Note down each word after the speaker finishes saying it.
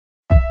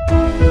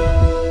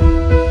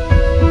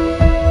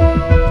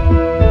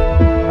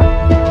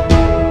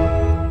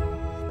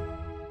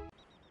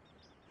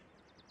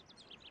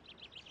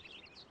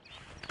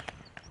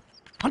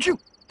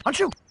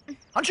అంశు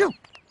అంశు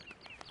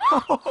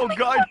ఓ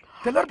God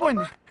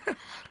తెల్లారిపోయింది.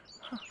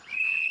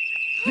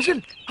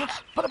 Nikhil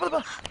పద పద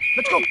పద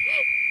let's go.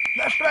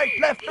 Left right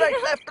left right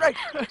left right.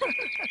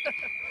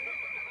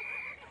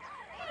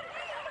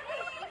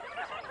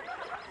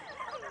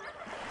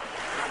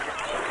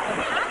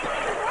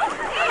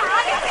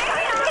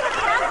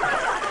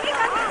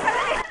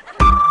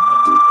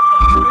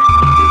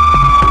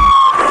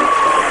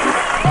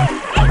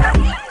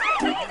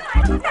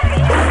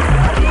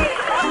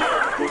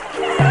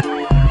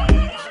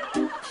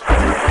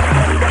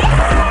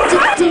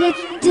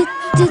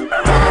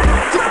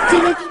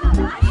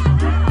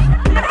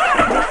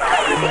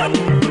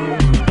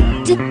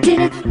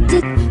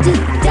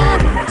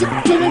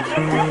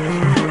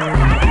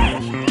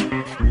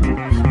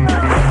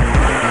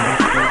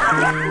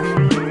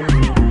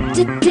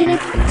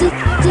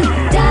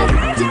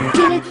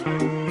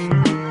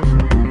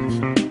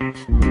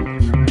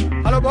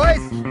 Hello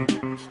boys,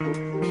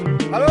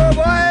 hello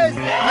boys,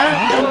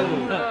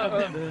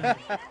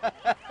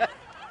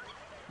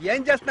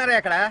 ఏం చేస్తున్నారా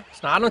అక్కడ?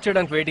 స్నానం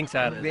చేయడానికి వెయిటింగ్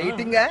సార్.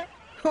 వెయిటింగా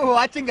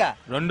వాచింగా?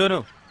 రెండును.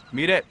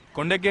 మీరే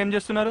కొండెక్కి ఏం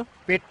చేస్తున్నారు?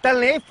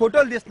 పిట్టల్ని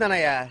ఫోటోలు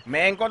తీస్తున్నానయ్యా.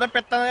 మేము కూడా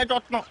పిట్టలనే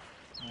చూస్తున్నాం.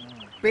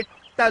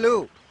 పిట్టలు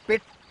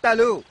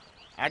పిట్టలు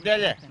అదే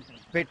అదే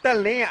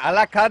పిట్టల్ని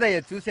అలా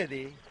కాదయ్యా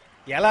చూసేది,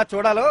 ఎలా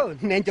చూడాలో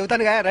నేను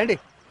చెబుతానుగా. రండి,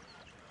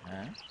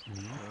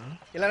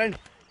 ఇలా రండి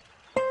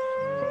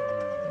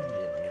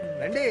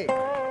రండి.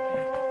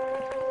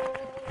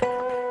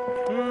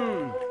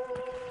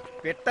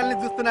 పిట్టల్ని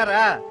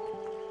చూస్తున్నారా?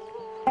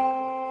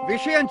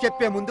 విషయం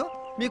చెప్పే ముందు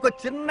మీకు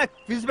చిన్న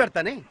క్విజ్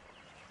పెడతానే.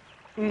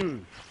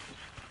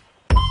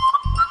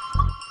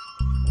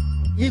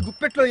 ఈ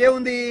గుప్పెట్లో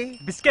ఏముంది?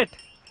 బిస్కెట్.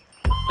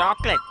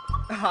 చాక్లెట్.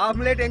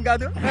 ఆమ్లెట్ ఏం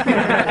కాదు.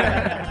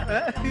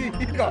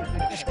 ఇదిగో,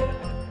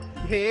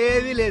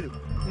 ఏమీ లేదు.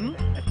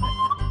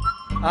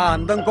 ఆ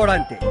అందం కూడా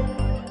అంతే.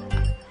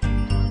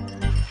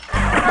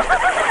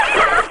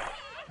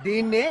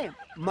 దీన్నే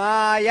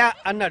మాయా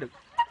అన్నాడు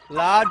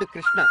లార్డ్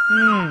కృష్ణ.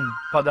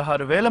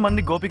 16,000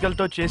 మంది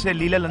గోపికలతో చేసే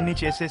లీలలన్నీ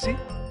చేసేసి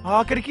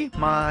ఆఖరికి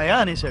మాయా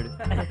అనేశాడు.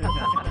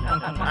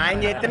 ఆయన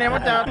చేస్తేనేమో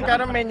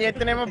చమత్కారం, మేము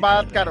చేస్తేనేమో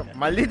బలాత్కారం.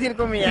 మళ్ళీ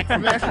దీనికి మీ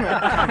ఎక్స్ప్లెనేషన్.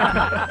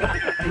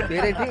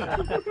 పేరేంటి?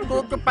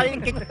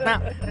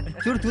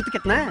 చూడు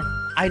చూతుకిట్నా.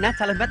 ఆయన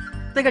చాలా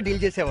మెత్తగా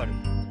డీల్ చేసేవాడు,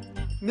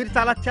 మీరు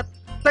చాలా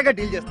చెత్తగా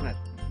డీల్ చేస్తున్నారు.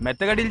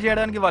 మెత్తగా డీల్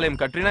చేయడానికి వాళ్ళేం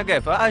కట్రీనా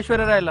కైఫా,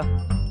 ఐశ్వర్య రాయలా?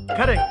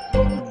 కరెక్ట్.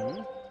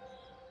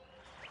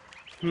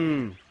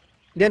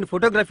 నేను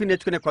ఫోటోగ్రఫీ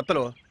నేర్చుకునే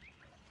కొత్తలో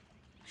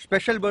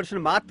స్పెషల్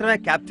బర్డ్స్ని మాత్రమే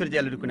క్యాప్చర్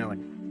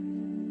చేయాలనుకునేవాడిని.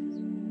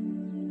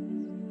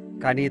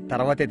 కానీ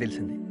తర్వాతే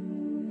తెలిసింది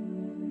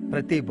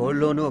ప్రతి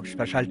బోర్డులోనూ ఒక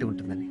స్పెషాలిటీ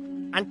ఉంటుందని.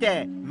 అంటే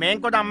మేము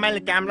కూడా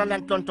అమ్మాయిని కెమెరా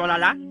లెన్స్ తో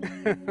చూడాలా?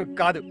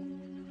 కాదు,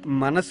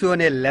 మనసు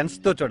అనే లెన్స్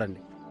తో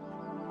చూడండి.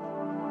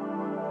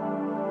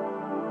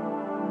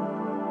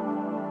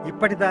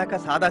 ఇప్పటిదాకా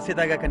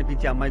సాదాసీదాగా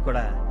కనిపించే అమ్మాయి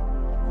కూడా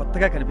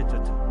కొత్తగా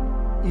కనిపించవచ్చు.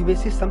 You may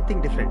see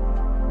something different.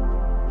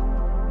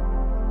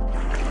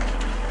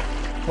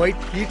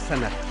 White heats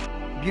అన్నారు,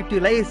 beauty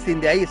lies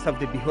in the eyes of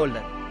the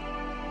beholder.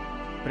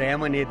 ప్రేమ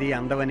అనేది,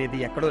 అందం అనేది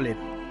ఎక్కడో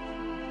లేదు,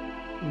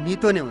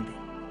 నీతోనే ఉంది,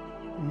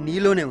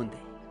 నీలోనే ఉంది,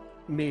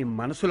 మీ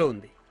మనసులో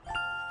ఉంది.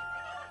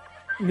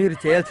 మీరు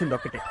చేయాల్సింది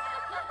ఒక్కటే,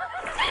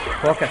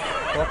 focus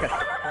focus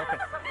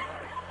focus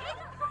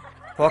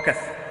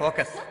focus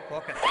focus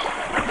focus.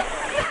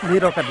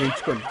 మీరు ఒకరిని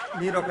ఎంచుకోండి,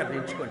 మీరు ఒకరిని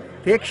ఎంచుకోండి.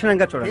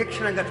 తీక్షణంగా చూడండి,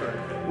 తీక్షణంగా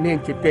చూడండి.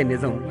 నేను చెప్పే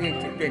నిజం, నేను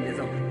చెప్పే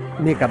నిజం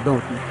మీకు అర్థం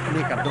అవుతుంది,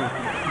 మీకు అర్థం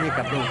అవుతుంది, మీకు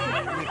అర్థం అవుతుంది,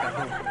 మీకు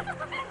అర్థం అవుతుంది.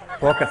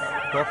 Focus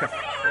focus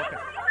focus.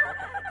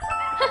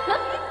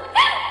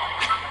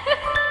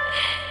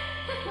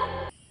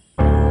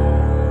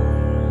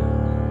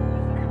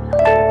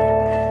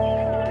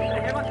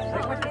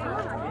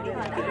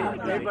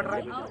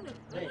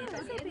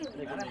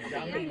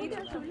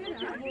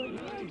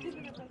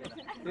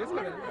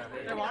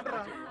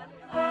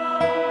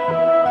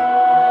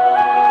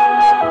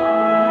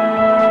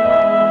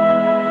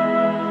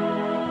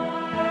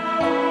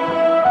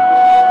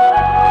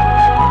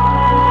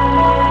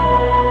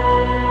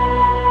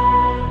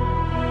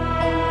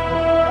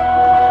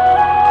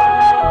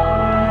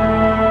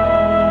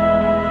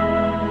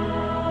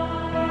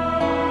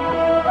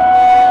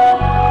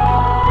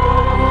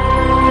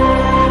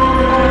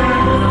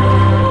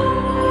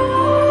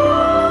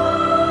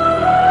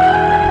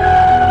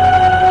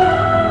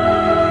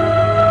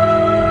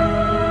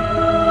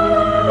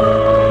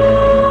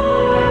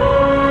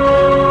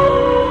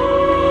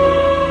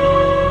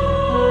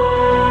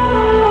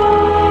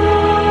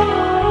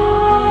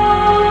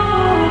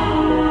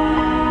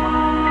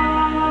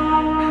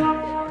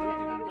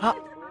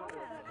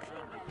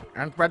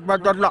 అంత పెద్ద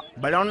పెద్ద దొడ్లో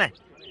భలే ఉన్నాయి.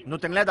 నువ్వు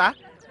తినలేదా?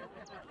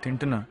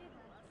 తింటున్నా.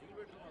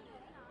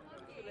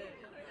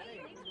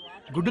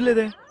 గుడ్డు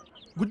లేదే?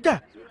 గుడ్డ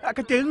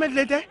అక్కడ తేలి మీద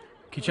లేదే?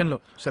 కిచెన్ లో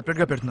సెపరేట్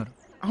గా పెడుతున్నారు.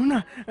 అవునా?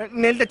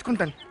 నేను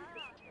తెచ్చుకుంటాను.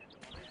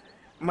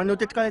 మరి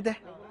నువ్వు తెచ్చుకోలేదే?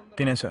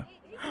 తినేసా.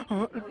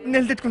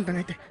 నేను తెచ్చుకుంటాను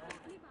అయితే.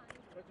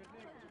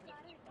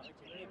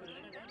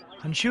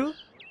 అంశు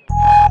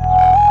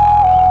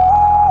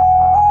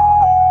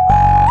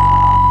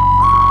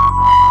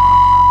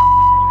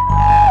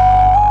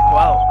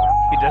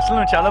డ్రెస్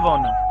లో చాలా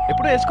బాగున్నావు.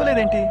 ఎప్పుడు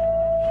వేసుకోలేదేంటి?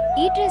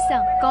 ఈ డ్రెస్సా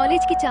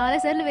కాలేజ్ కి చాలా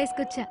సార్లు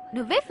వేసుకొచ్చా.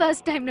 నువ్వే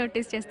ఫస్ట్ టైం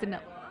నోటీస్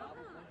చేస్తున్నావు.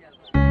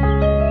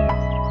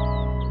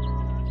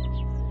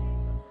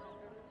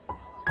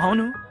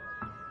 అవును,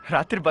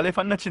 రాత్రి భలే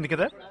ఫన్ వచ్చింది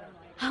కదా.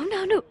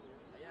 అవునవును,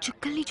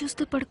 చుక్కల్ని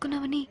చూస్తూ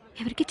పడుకున్నావని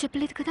ఎవరికి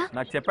చెప్పలేదు కదా.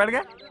 నాకు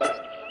చెప్పాడుగా.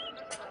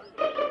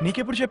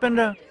 నీకెప్పుడు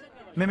చెప్పానురా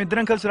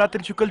మేమిద్దరం కలిసి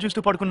రాత్రి చుక్కలు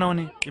చూస్తూ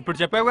పడుకున్నామని? ఇప్పుడు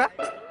చెప్పావుగా.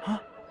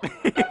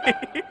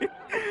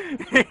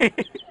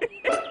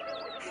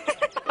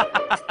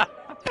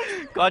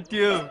 Caught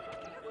you.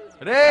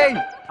 రేయ్,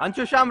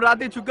 అంశు శ్యామ్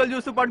రాత్రి చుక్కలు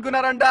చూస్తూ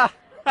పడుకున్నారంట.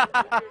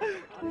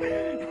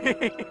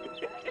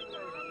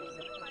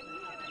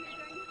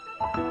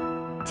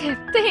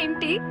 చెప్తే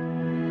ఏంటి?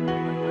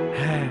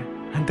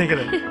 అంతే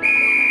కదా.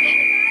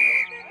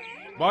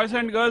 బాయ్స్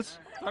అండ్ గర్ల్స్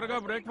త్వరగా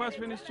బ్రేక్ఫాస్ట్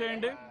ఫినిష్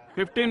చేయండి.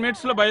 15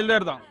 minutes లో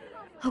బయలుదేరదాం.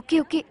 ఓకే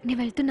ఓకే, నేను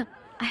వెళ్తున్నా.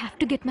 I have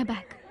to get my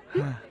bag.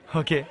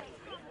 Okay.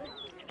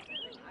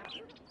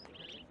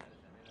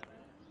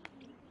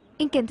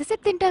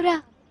 ఇంకెంతసేపు తింటావురా?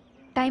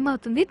 టైం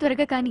అవుతుంది,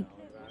 త్వరగా కానీ.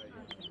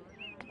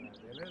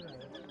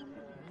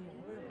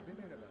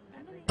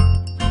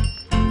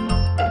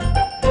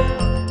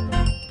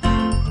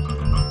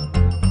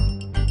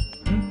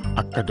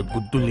 అక్కడ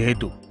గుడ్డు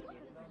లేదు.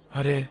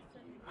 అరే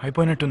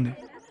అయిపోయినట్టుంది.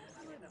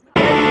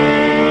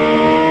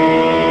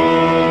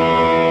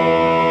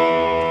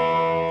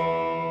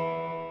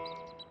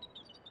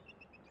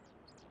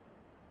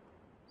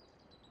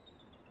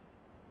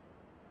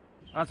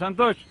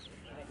 సంతోష్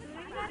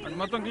అది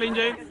మొత్తం క్లీన్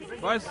చేయి.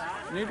 బాయ్స్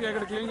నీట్గా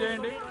ఇక్కడ క్లీన్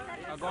చేయండి.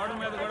 ఆ గోడ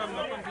మీద కూడా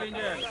మొత్తం క్లీన్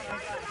చేయాలి.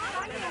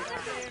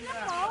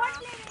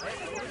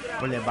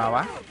 బోలే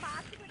బావా,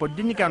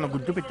 పొద్దున్నకి ఏమన్నా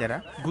గుడ్డు పెట్టారా?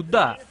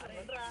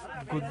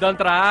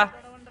 గుద్దంతరా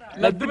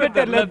లద్దు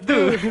పెట్టారు, లద్దు.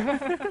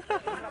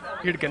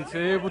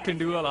 వీడికెంతసేపు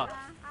తిండి అలా.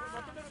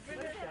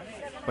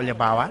 బోలే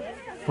బావా,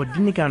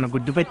 పొద్దున్నకి ఏమన్నా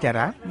గుడ్డు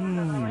పెట్టారా?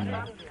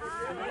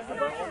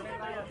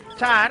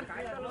 సార్,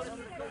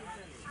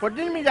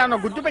 పొద్దున్న మీకు ఏమన్నా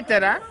గుడ్డు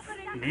పెట్టారా?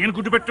 నేను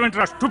గుడ్డు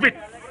పెట్టమంటారా? స్టూపిడ్.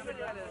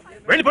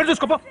 వెళ్ళి పని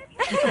చూసుకోపో.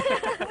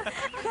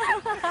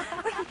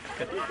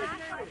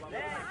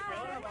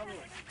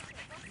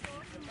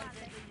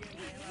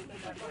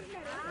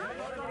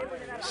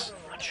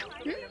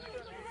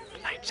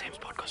 సేమ్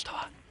స్పాట్కి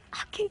వస్తావా?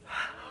 Okay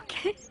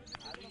okay.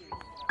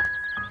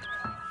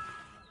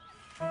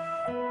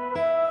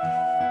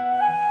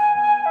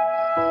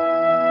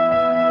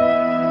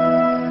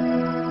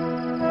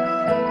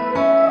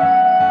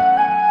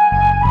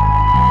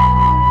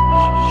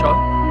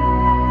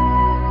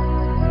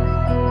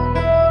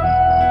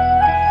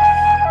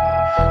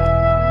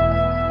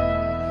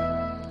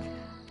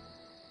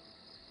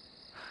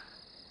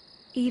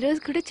 ఈరోజు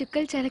కూడా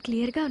చుక్కలు చాలా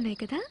క్లియర్గా ఉన్నాయి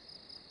కదా.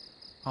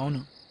 అవును,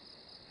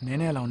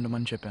 నేనే అలా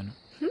ఉండమని చెప్పాను.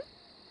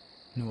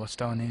 నువ్వు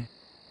వస్తావని.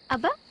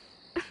 అబ్బా,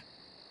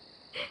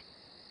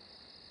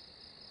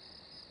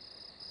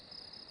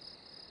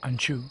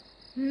 అంచు,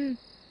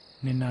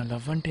 నిన్న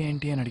లవ్ అంటే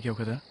ఏంటి అని అడిగావు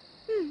కదా.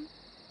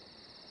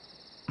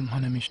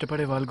 మనం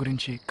ఇష్టపడే వాళ్ళ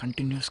గురించి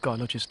కంటిన్యూస్గా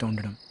ఆలోచిస్తూ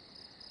ఉండడం.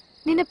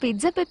 నిన్న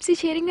పిజ్జా పెప్సీ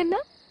షేరింగ్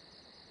అన్నా.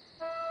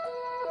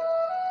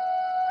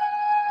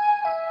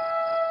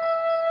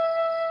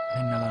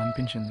 నిన్న అలా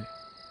అనిపించింది,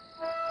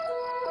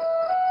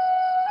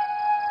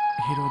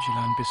 ఈరోజు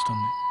ఇలా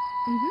అనిపిస్తుంది.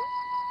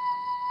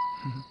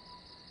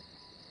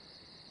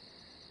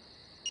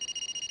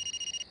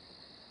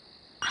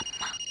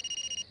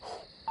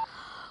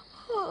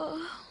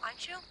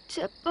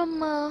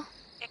 చెప్పమ్మా.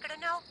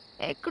 ఎక్కడున్నావు?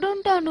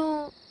 ఎక్కడుంటాను?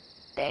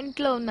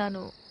 టెంట్లో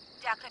ఉన్నాను.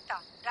 జాగ్రత్త,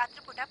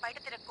 రాత్రిపూట బయట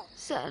తిరక్కు.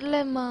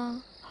 సర్లేమ్మా.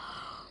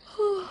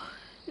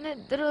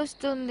 నిద్ర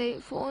వస్తుంది,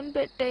 ఫోన్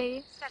పెట్టేయి.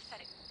 సరే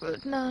సరే,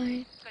 గుడ్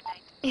నైట్. Good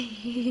night.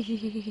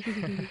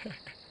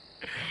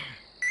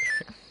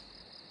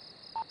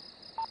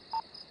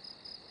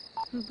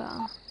 బా,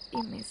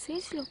 ఈ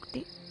మెసేజ్లు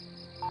ఒకటి.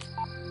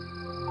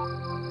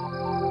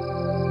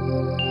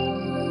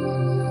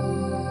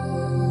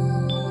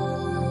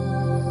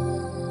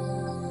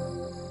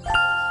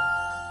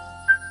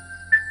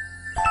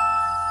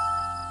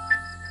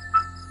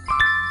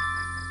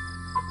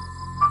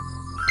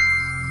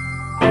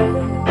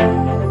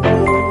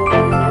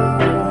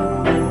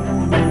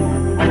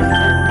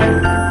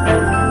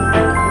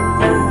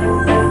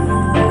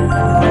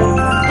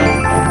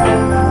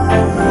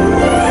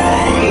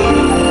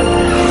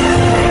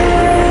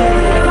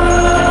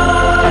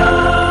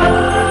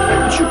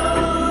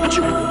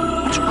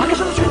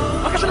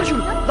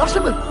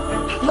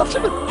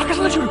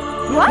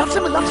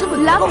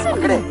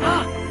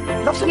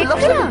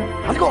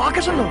 అదిగో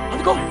ఆకాశంలో,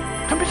 అదిగో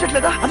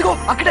కనిపించట్లేదా? అదిగో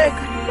అక్కడే.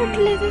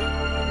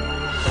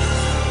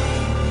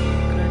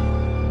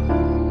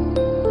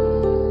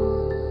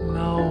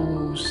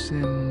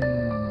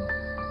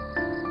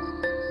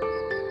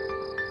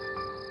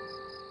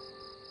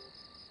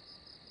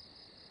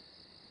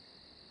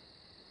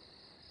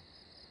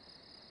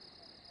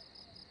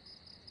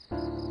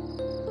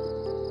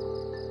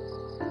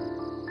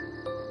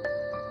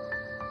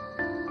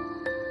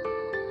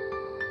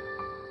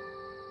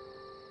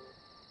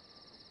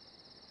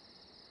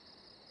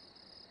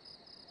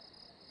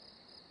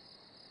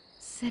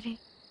 సరే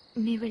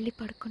నీ వెళ్ళి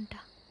పడుకుంటా.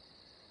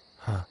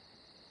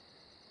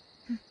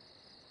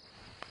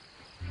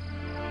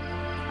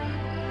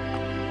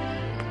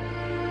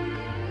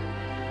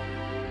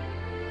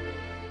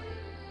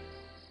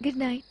 Good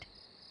night.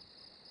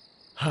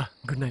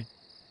 Good night.